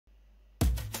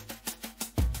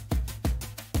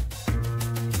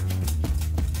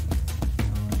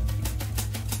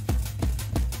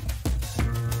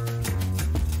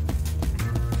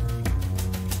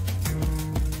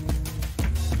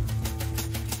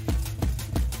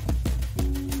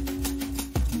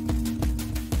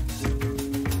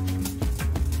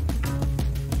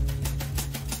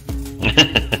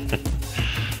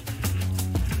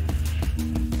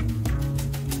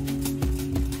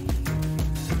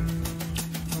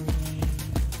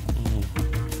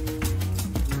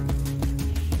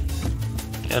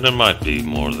Yeah, there might be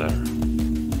more there.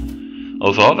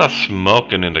 Also, all that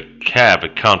smoking in the cab,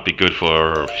 it can't be good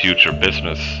for future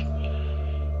business.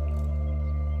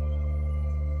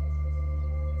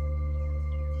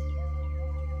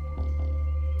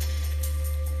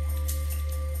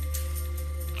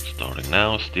 Starting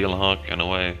now, Steelhawk and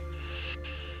away.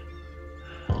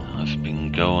 Has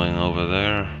been going over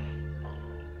there.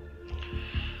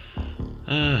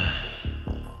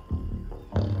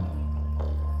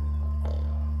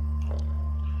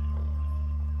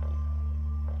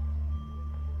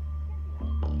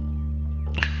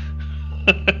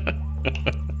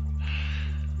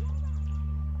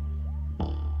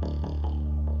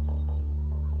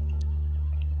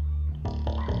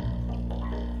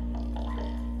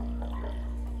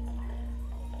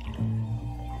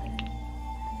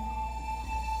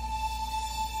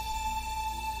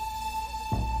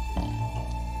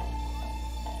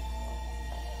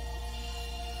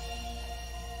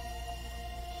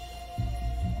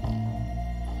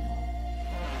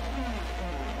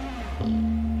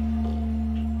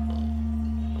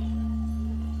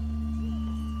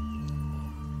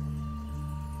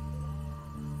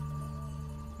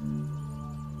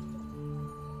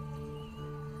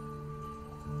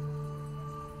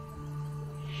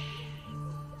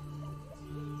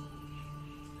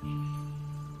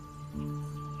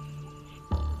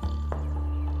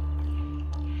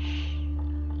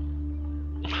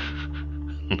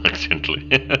 Accidentally.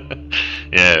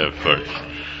 Yeah, of course.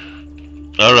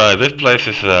 Alright, this place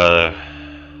is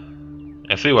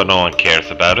I see why no one cares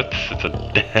about it. It's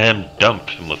a damn dump,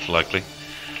 most likely.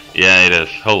 Yeah, it is.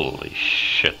 Holy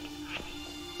shit.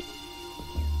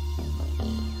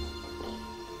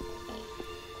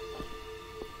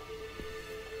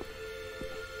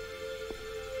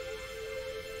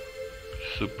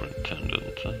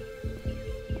 Superintendent.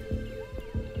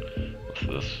 What's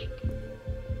this?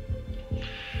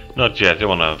 Not yet, I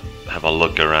wanna have a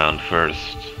look around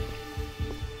first.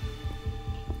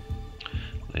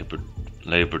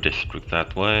 Labor district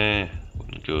that way.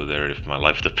 Wouldn't go there if my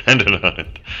life depended on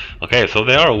it. Okay, so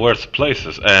they are worse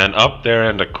places, and up there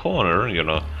in the corner, you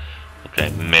know, okay,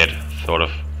 mid, sort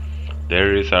of,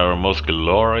 there is our most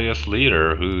glorious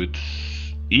leader who's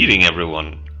eating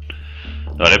everyone.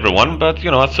 Not everyone, but, you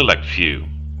know, a select few.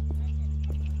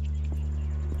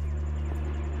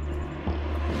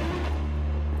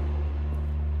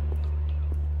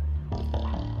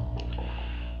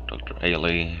 Dr.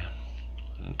 Ailey,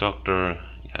 Doctor,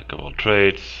 Jack of all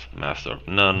trades, Master of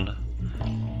none.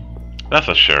 That's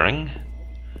a sharing.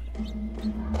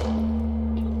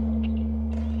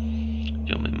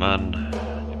 Yummy man.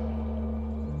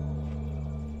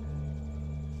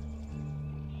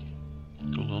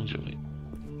 Go on, Jimmy.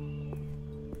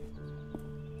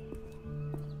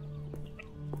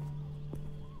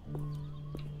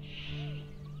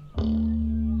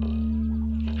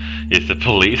 Is the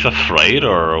police afraid,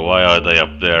 or why are they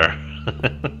up there?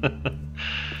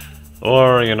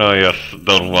 Or, you know, just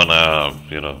don't wanna,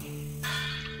 you know,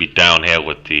 be down here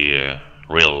with the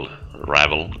real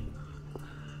rabble.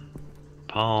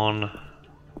 Pawn.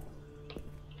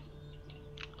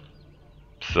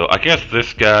 So I guess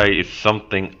this guy is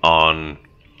something on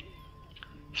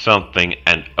something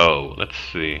and O. Let's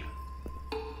see.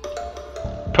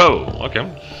 Poe.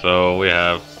 Okay, so we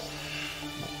have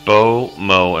Bo,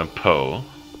 Mo, and Poe.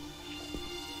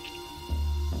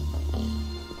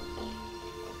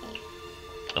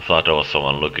 I thought there was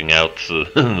someone looking out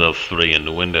those three in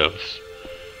the windows.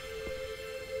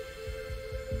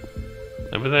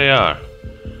 Maybe they are.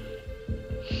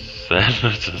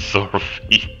 Sadness and sore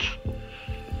feet.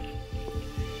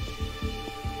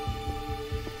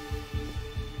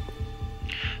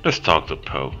 Let's talk to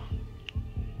Poe.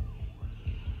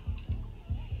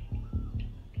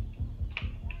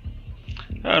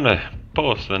 And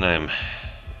Poe's the name.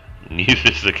 News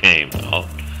is the game.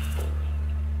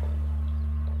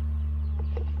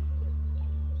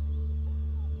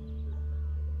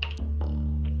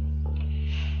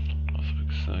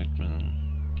 Excitement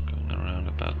going around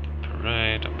about the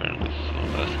parade. Apparently saw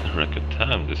that in record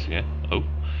time this year. Oh.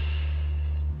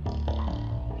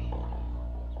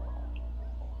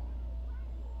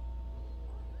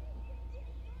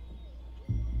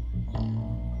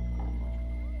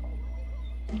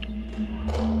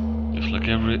 Just like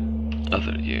every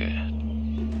other year.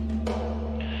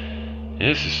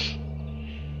 Yes,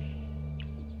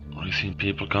 I've seen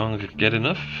people can't get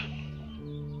enough.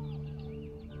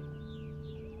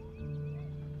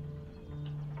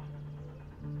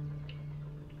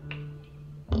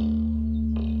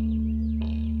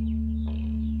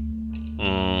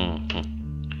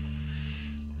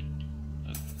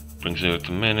 Brings you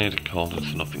to many, the call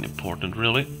is nothing important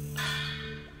really.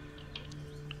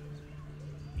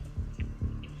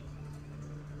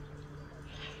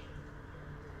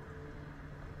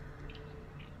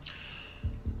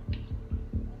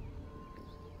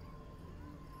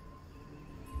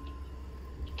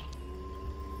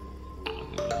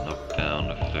 Knockdown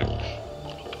effect,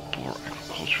 poor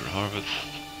agriculture harvest.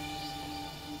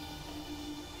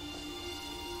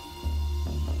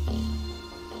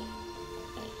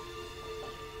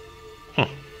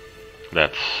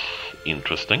 That's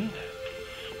interesting.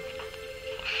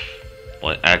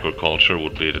 Well, agriculture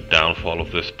would be the downfall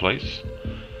of this place.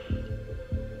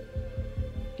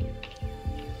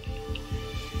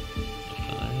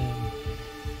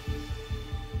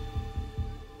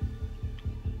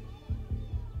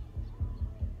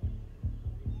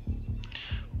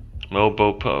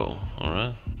 Mobopo,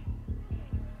 alright.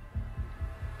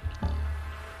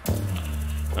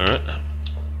 Alright.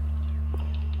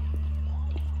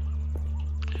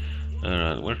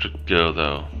 Alright, where to go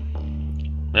though?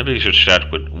 Maybe you should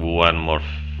chat with one more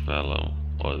fellow.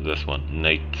 Or this one,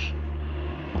 Nate.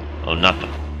 Oh, Nata.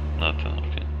 Nata,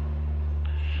 okay.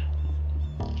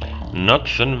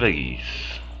 Nuts and veggies.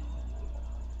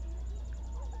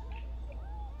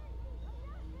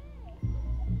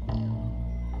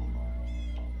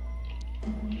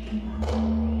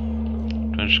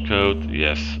 Trench coat,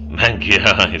 yes. Mangy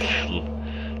eyes.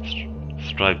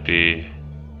 Stripey.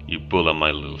 You pull on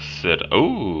my little Sid.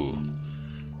 Oh!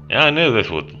 Yeah, I knew this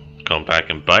would come back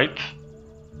and bite.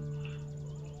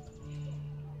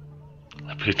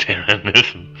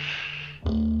 Vegetarianism.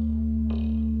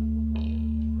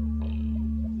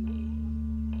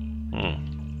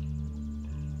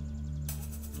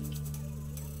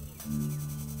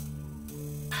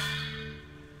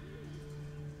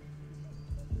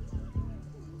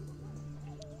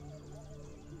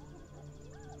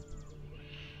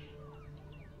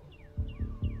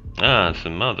 Ah, it's the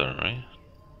mother, right?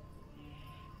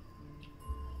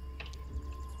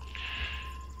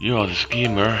 You are the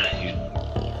schemer.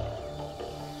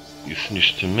 You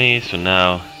snitched to me, so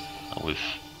now I will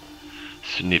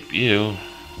snip you.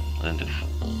 And this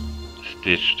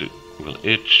stitch will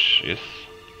itch, yes.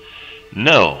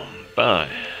 No,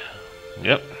 bye.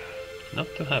 Yep, not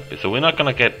too happy. So we're not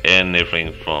gonna get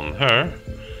anything from her.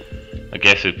 I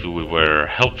guess if we were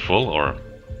helpful or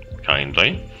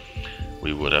kindly,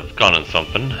 we would have gotten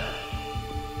something.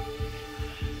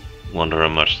 Wonder how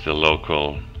much the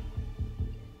local...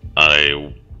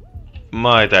 I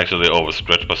might actually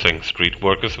overstretch by saying street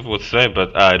workers would say,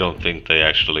 but I don't think they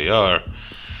actually are.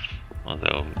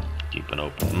 Although, keep an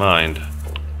open mind.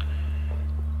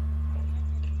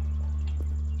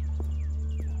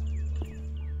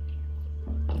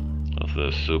 Of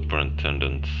the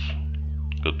superintendents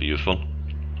could be useful.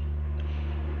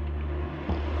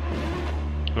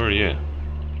 Who are you?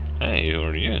 Hey, who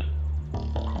are you?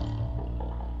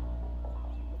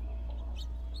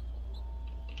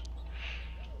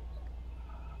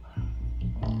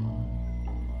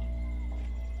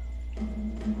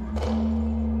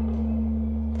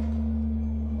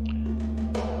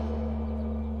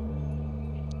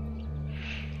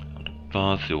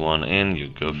 Pass you one in, you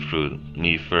go through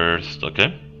me first,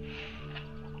 okay?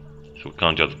 So we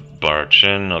can't just barge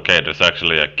in. Okay, there's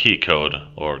actually a key code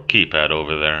or keypad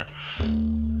over there.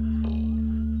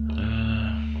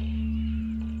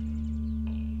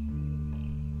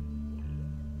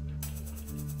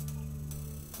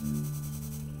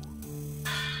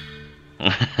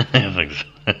 I think so.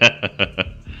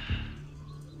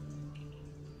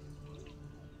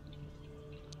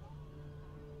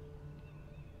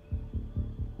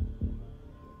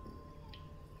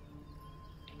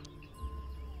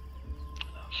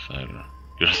 Outsider.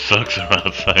 Your socks are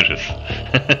outsiders.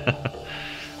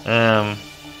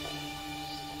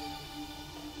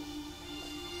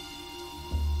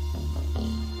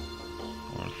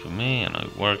 Works for me, and I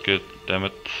work it. Damn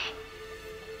it.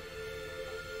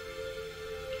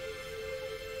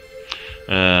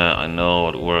 I know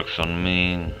what works on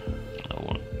me. I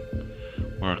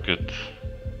work it.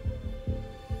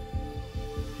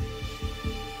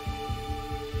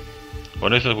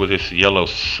 What is it with his yellow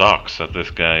socks that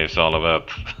this guy is all about?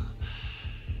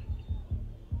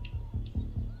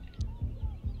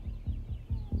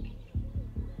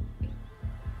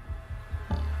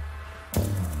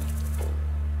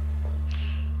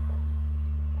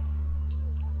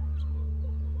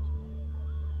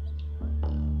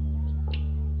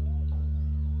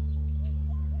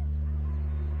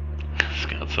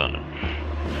 Scouts on him.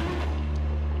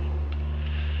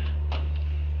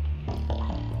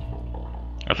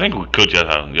 I think we could just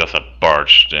have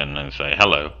barged in and say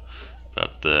hello.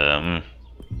 But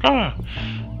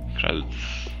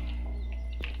credits.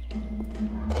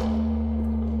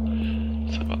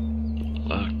 Let's have a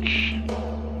look.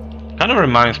 Kind of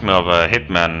reminds me of a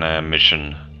Hitman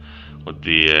mission with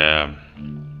the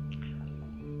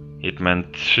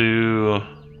Hitman 2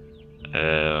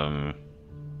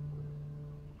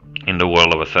 in the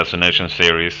World of Assassination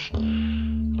series.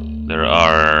 There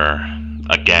are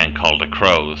a gang called the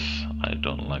Crows. I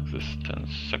don't like this 10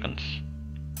 seconds.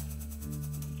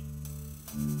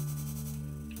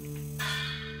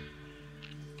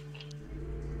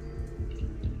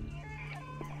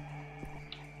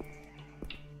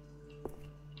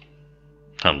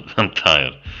 I'm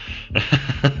tired.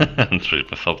 And treat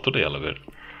myself to the elevator.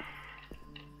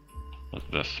 What's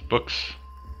this? Books.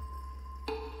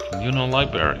 Communal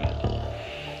library.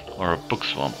 Or a book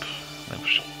swamp. Maybe I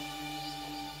should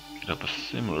get up a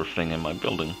similar thing in my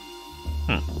building.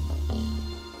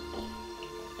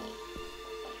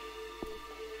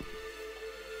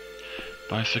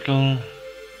 Bicycle.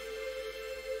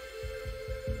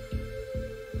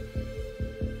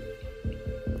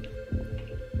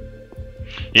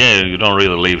 Yeah, you don't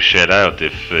really leave shit out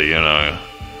if, you know,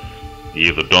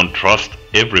 you either don't trust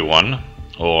everyone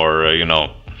or, you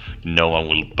know, no one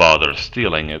will bother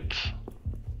stealing it.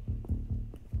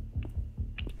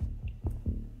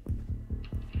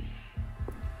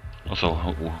 Also,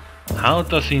 how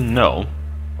does he know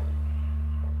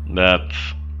that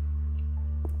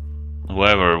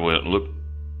whoever will look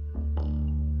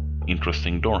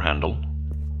interesting door handle?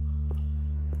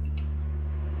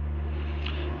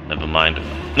 Never mind.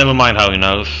 Never mind how he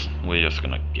knows. We're just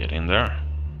gonna get in there.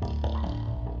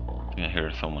 I think I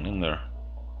hear someone in there.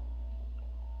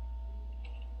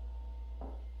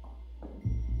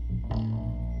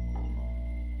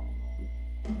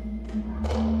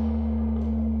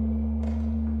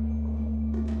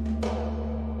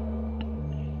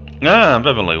 Ah,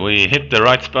 Beverly, we hit the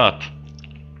right spot.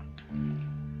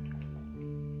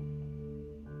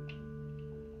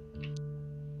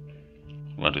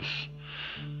 What is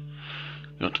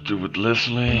got to do with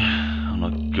Leslie? I'm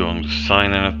not going to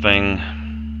sign anything.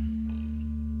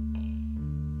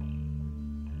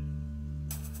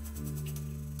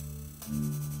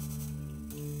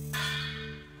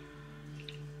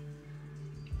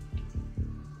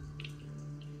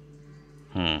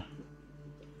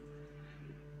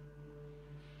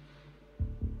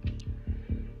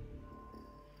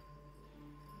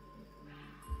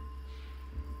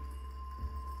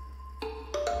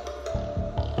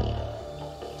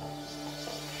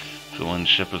 So one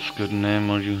Shepherd's good name,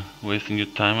 are you wasting your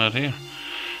time out here?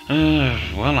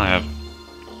 Well, I have...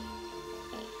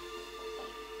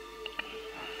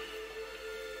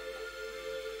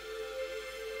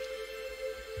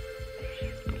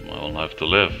 my whole life to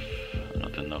live.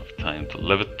 Not enough time to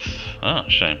live it. Ah,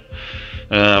 shame.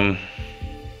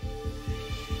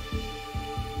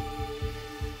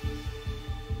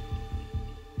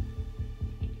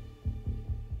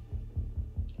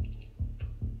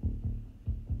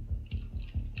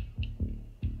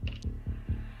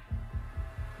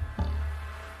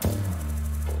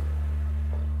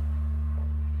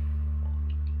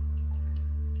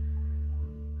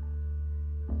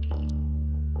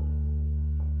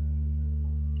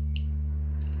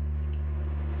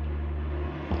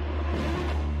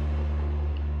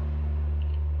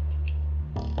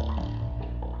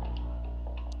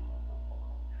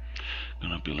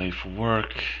 Gonna be late for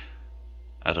work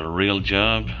at a real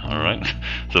job. Alright.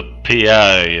 So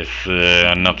PI is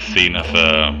not seen as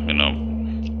a, you know,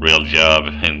 real job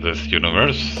in this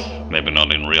universe. Maybe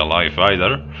not in real life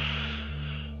either.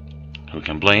 Who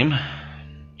can blame?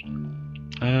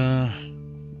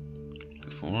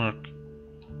 Late for work.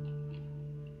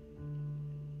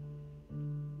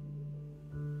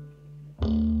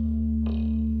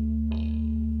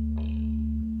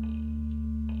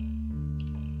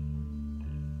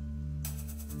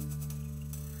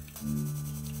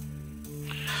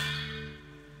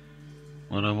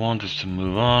 What I want is to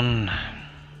move on.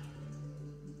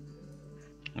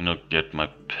 You know, get my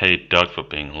paid dog for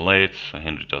being late so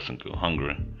Henry doesn't go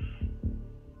hungry.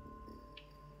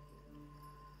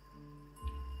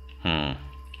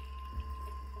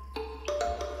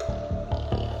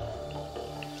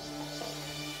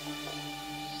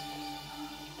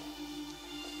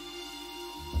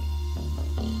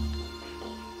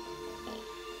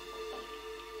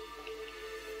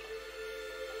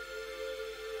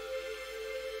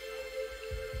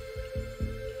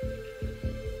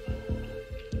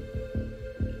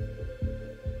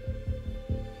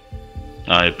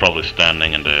 I'm probably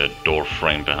standing in the door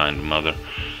frame behind Mother.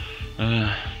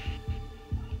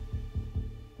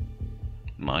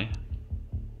 My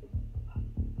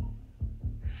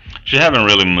She haven't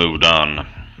really moved on.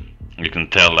 You can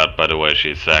tell that by the way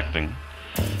she's acting.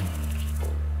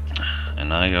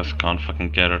 And I just can't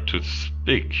fucking get her to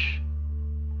speak.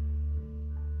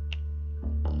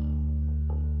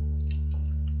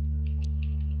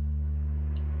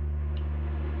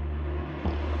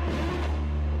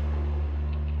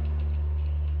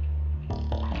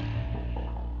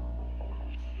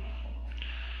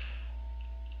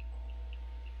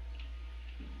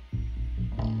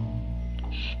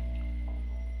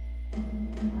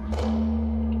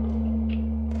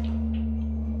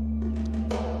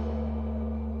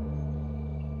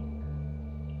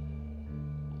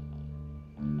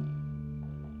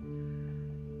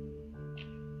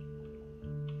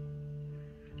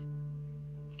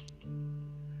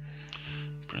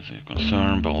 Present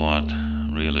concern, but what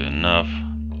really enough?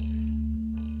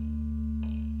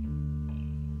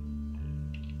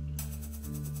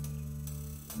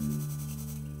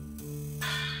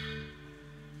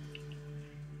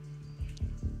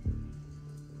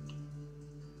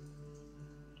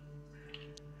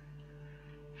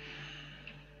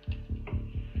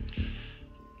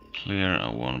 Clear, I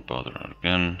won't bother her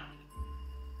again.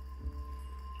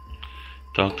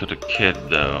 Talk to the kid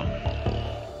though.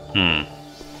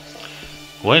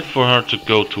 Wait for her to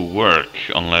go to work,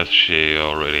 unless she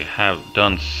already have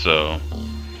done so.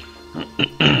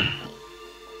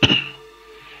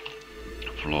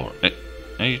 Floor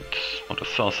 8. What, I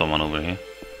saw someone over here.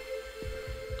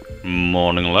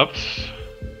 Morning, loves.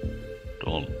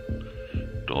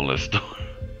 Doorless door.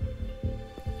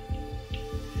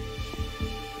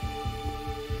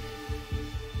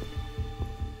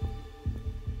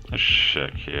 Let's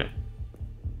check here.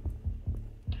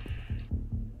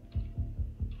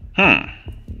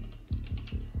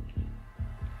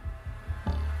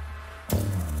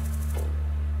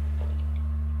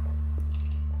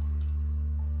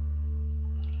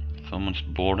 Someone's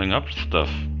boarding up stuff.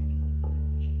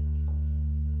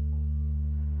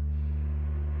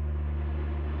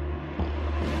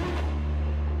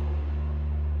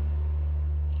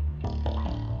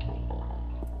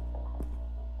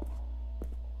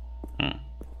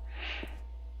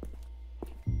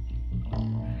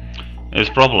 It's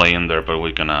probably in there, but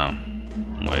we can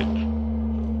wait.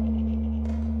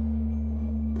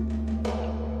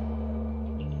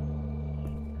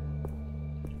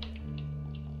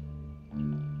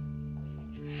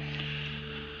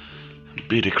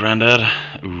 Be the granddad.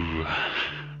 Ooh.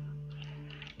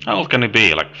 How old can he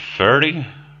be? Like 30?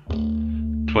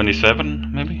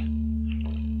 27 maybe?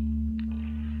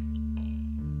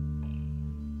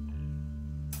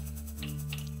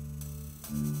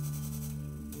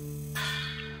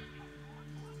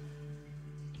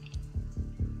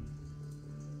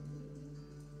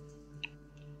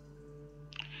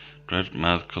 Red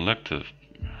Mouth Collective.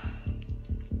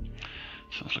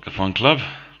 Sounds like a fun club.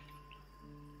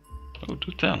 Oh,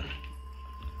 do tell.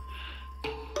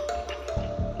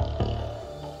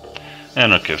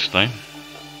 Anarchist, eh?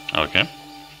 Okay.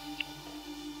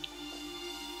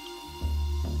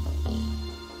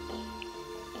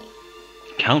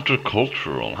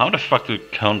 Countercultural. How the fuck do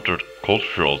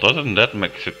countercultural? Doesn't that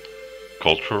make it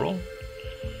cultural?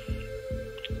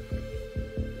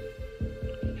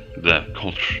 The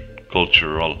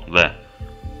cultural. There.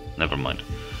 Never mind.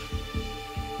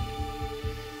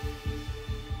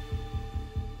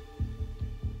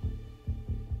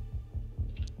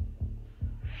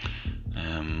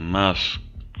 Mask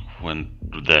went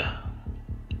there.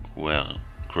 Well,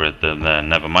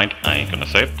 never mind. I ain't gonna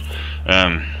say it.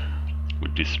 We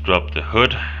disrupt the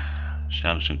hood,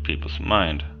 challenging people's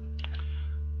mind.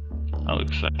 How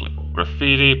exactly?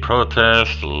 Graffiti,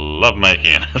 protest,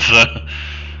 lovemaking.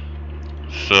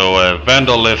 so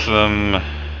vandalism.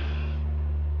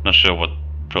 Not sure what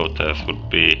protest would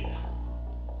be.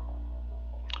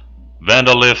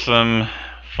 Vandalism.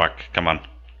 Fuck, come on.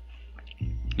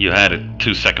 You had it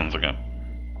 2 seconds ago.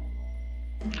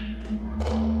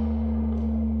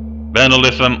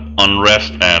 Vandalism,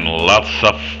 unrest, and lots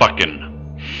of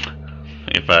fucking.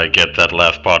 If I get that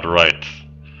last part right.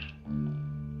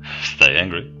 Stay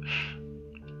angry.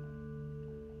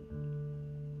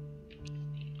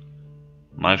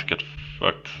 Mice get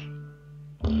fucked.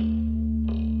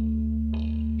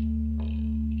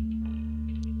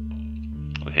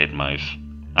 We hate mice.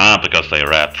 Ah, because they're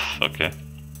rats, okay.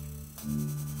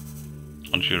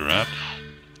 Aren't you rats?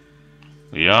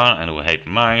 We are, and we hate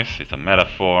mice. It's a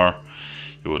metaphor.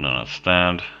 You wouldn't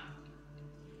understand.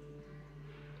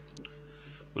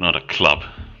 We're not a club.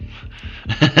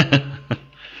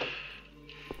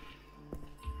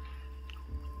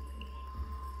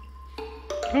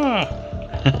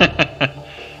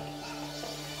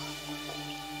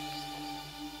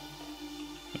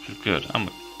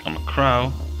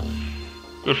 crow.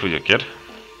 Good for you, kid.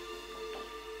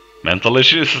 Mental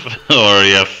issues? Or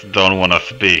just don't wanna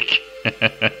speak?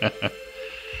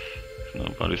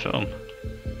 Nobody's home.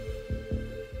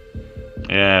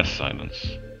 Yeah,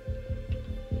 silence.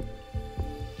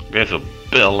 Okay, so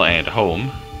Bill ain't home.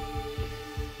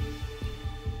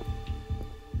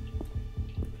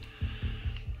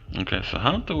 Okay, so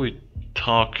how do we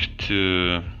talk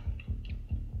to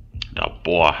the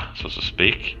boy, so to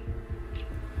speak?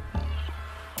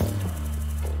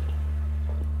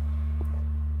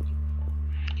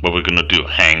 What we're gonna do?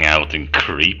 Hang out and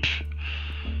creep?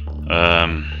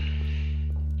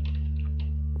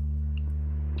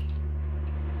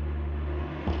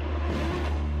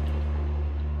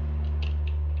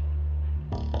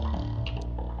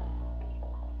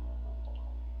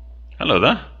 Hello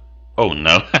there. Oh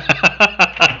no.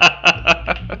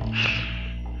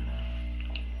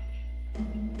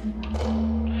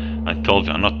 I told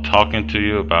you I'm not talking to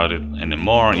you about it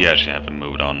anymore. Yeah, she haven't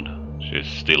moved on. She's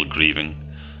still grieving.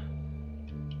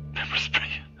 Pepper spray.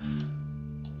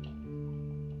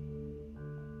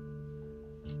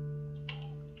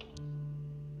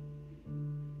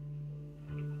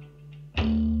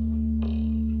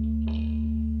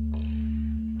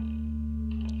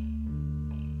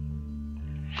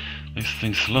 This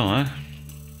thing's slow, eh?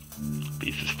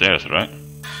 Beats the stairs, right?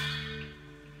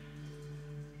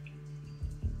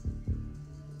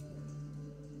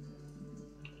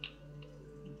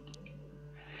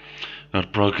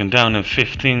 Not broken down in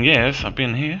 15 years. I've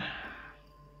been here.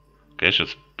 Okay,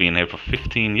 she's been here for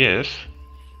 15 years.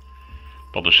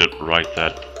 Probably should write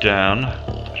that down.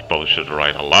 Probably should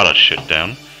write a lot of shit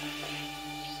down.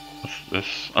 What's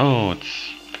this? Oh,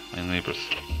 it's my neighbor's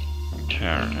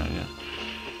car. Yeah.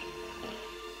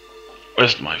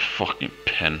 Where's my fucking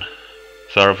pen?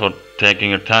 Sorry for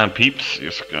taking your time, peeps.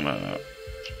 Just gonna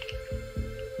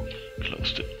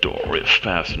close the door real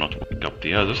fast and not wake up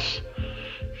the others.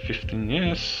 15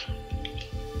 years.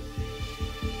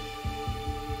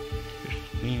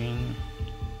 15.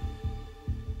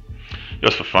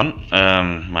 Just for fun.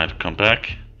 Might come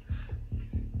back.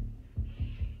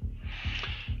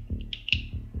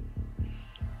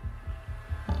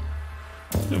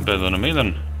 Doing better than me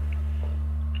then.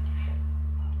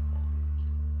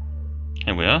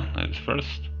 Here we are, ladies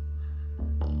first.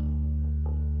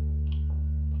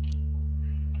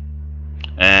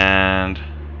 And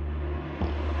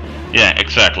yeah,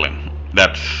 exactly.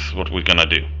 That's what we're gonna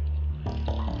do.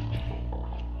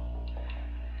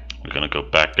 We're gonna go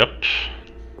back up.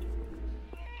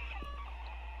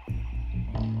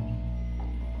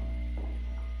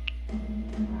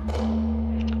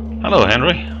 Hello,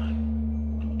 Henry.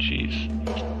 Jeez.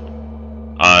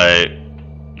 I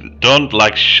don't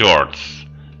like shorts,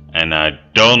 and I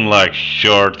don't like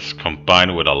shorts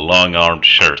combined with a long-armed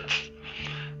shirt.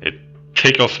 It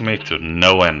tickles me to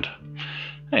no end.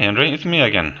 Hey Henry, it's me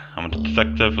again. I'm a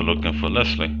detective looking for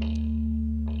Leslie.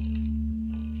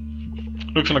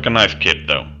 Looks like a nice kid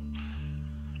though.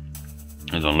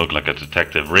 I don't look like a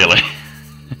detective really.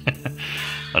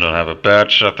 I don't have a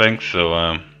badge, I think,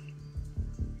 so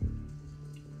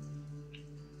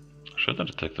should the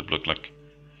detective look like?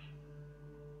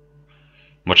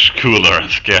 Much cooler and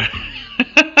scary.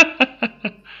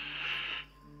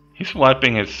 He's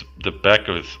wiping the back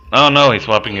of his. Oh no, he's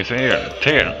wiping his ear.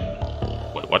 Tear.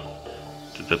 Wait, what?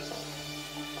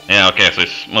 Yeah, okay, so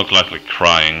he's most likely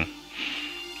crying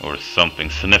or something,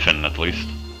 sniffing at least.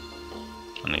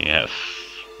 And he has,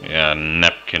 yeah, a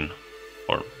napkin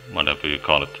or whatever you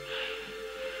call it.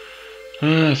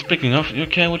 Speaking of, you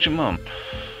okay with your mom?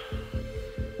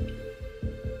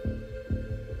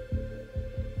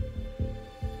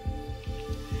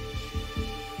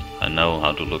 I know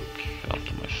how to look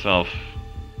after myself.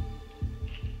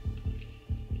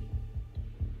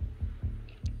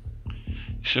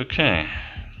 She's okay.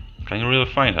 Can you really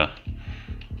find her?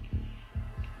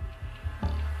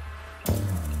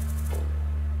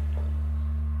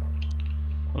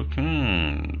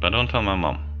 Okay, but don't tell my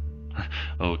mom.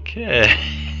 Okay.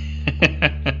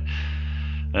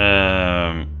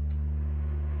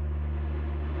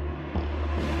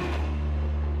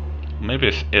 Maybe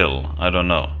it's ill. I don't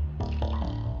know.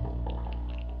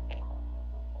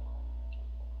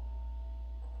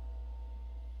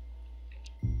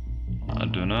 I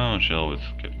don't know, she always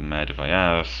get mad if I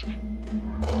ask.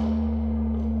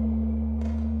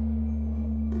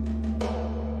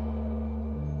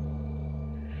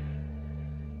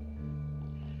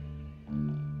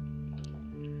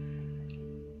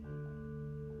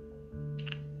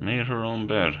 Made her own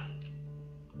bed.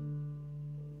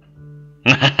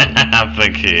 I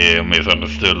think he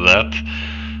misunderstood that.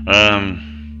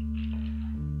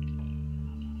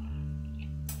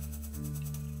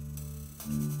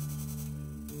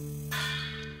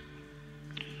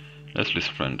 Leslie's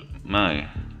friend. My.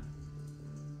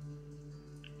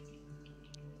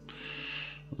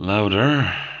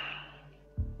 Louder.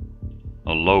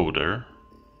 Or loader.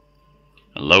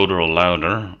 A loader or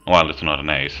louder. Well, it's not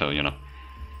an A, so you know.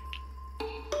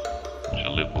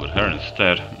 Shall live with her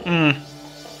instead. Know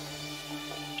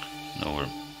where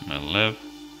I live.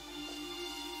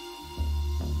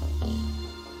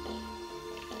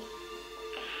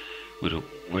 With a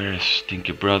where's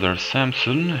stinky brother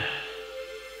Samson?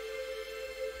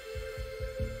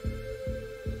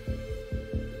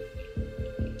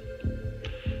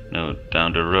 No,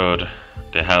 down the road,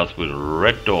 the house with a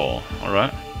red door. All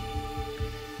right.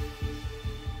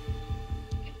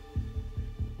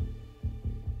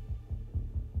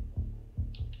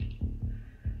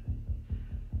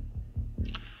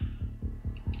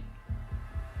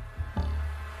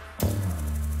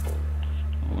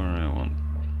 Where I want.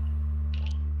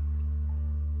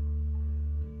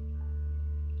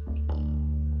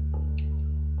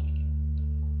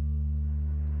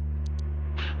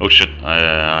 Oh shit!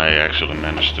 I actually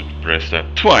managed to press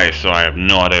that twice, so I have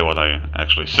no idea what I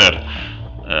actually said.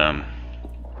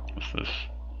 What's this?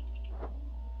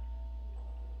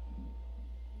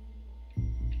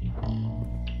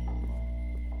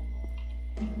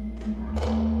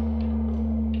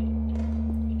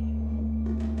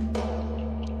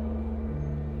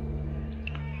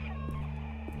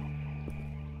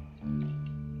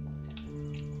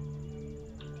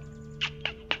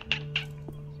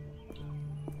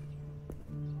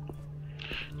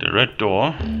 The red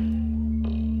door.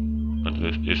 But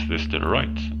is this the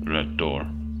right red door?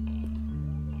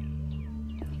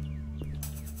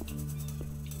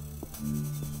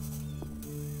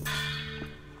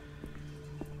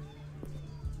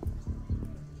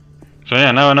 So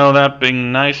yeah, now I know that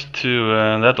being nice to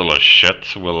that little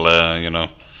shit will, you know,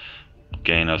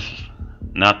 gain us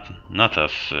not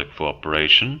us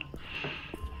cooperation.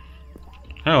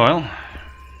 Oh well.